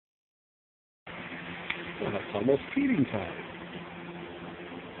Well, it's almost feeding time.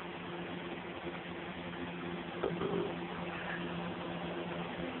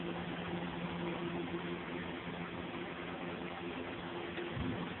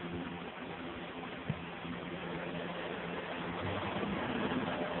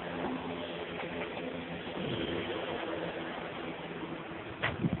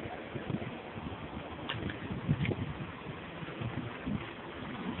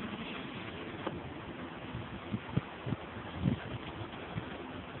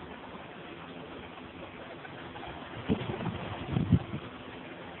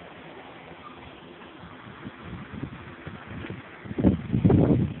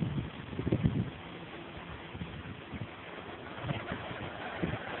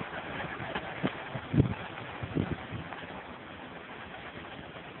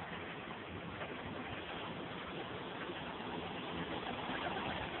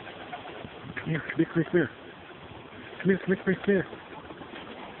 Come here, come here, come here. Come here, come here, come here, come here.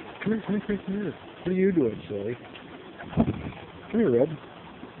 Come here, come here, come here, come here. What are you doing, silly? Come here, Red.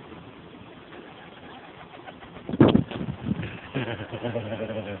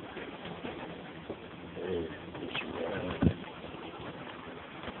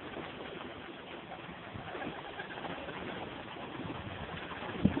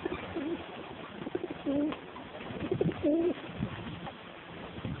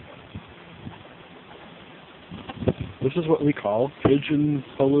 This is what we call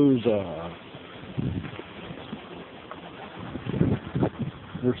Pigeonpalooza.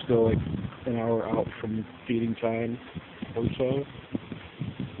 We're still like an hour out from feeding time or so.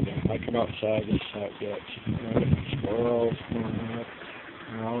 Yeah, I come outside, it's not yet. Squirrels,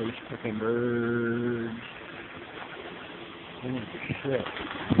 all these freaking birds. Oh shit.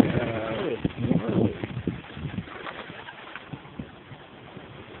 Yeah, it's gnarly.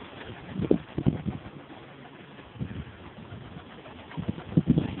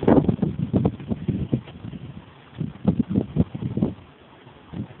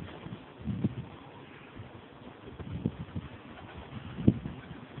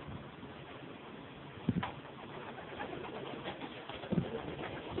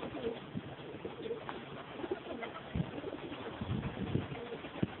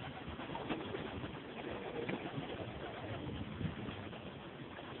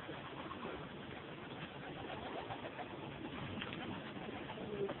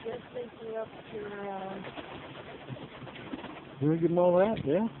 Just thinking up to You gonna give them all that?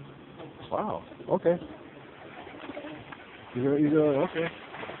 Yeah? Wow. Okay. You go, okay.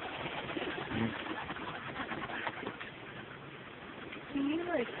 Can you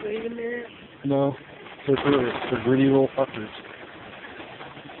like wait a minute? No. They're greedy little fuckers.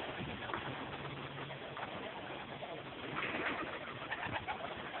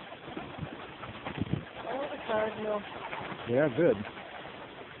 Oh, the cardinal. Yeah, good.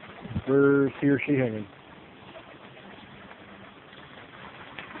 Where's he or she hanging?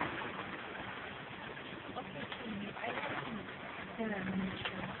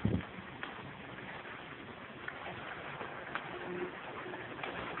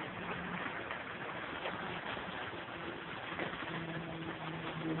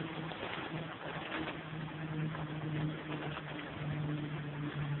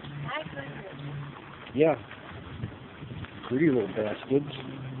 Yeah. Greedy little bastards.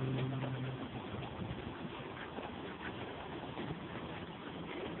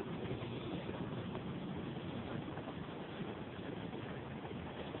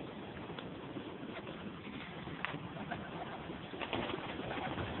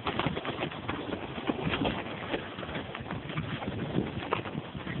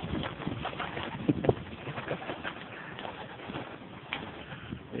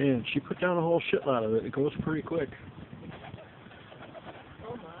 And she put down a whole shitload of it. It goes pretty quick.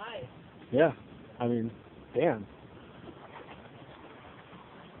 Oh my. Yeah. I mean, damn.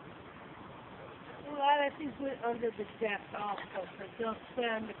 Well, I think we're under the deck also, but they'll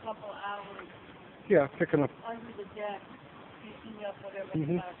spend a couple hours Yeah, picking up. under the deck, picking up whatever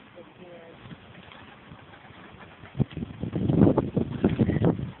Mhm. stuff they can.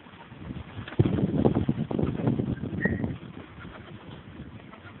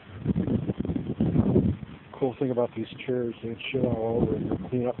 Cool thing about these chairs, they shit all over and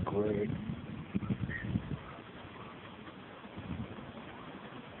clean up great.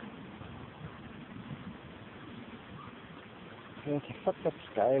 Yeah, it's a fucked up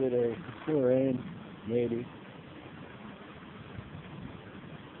sky today. It's gonna rain, maybe.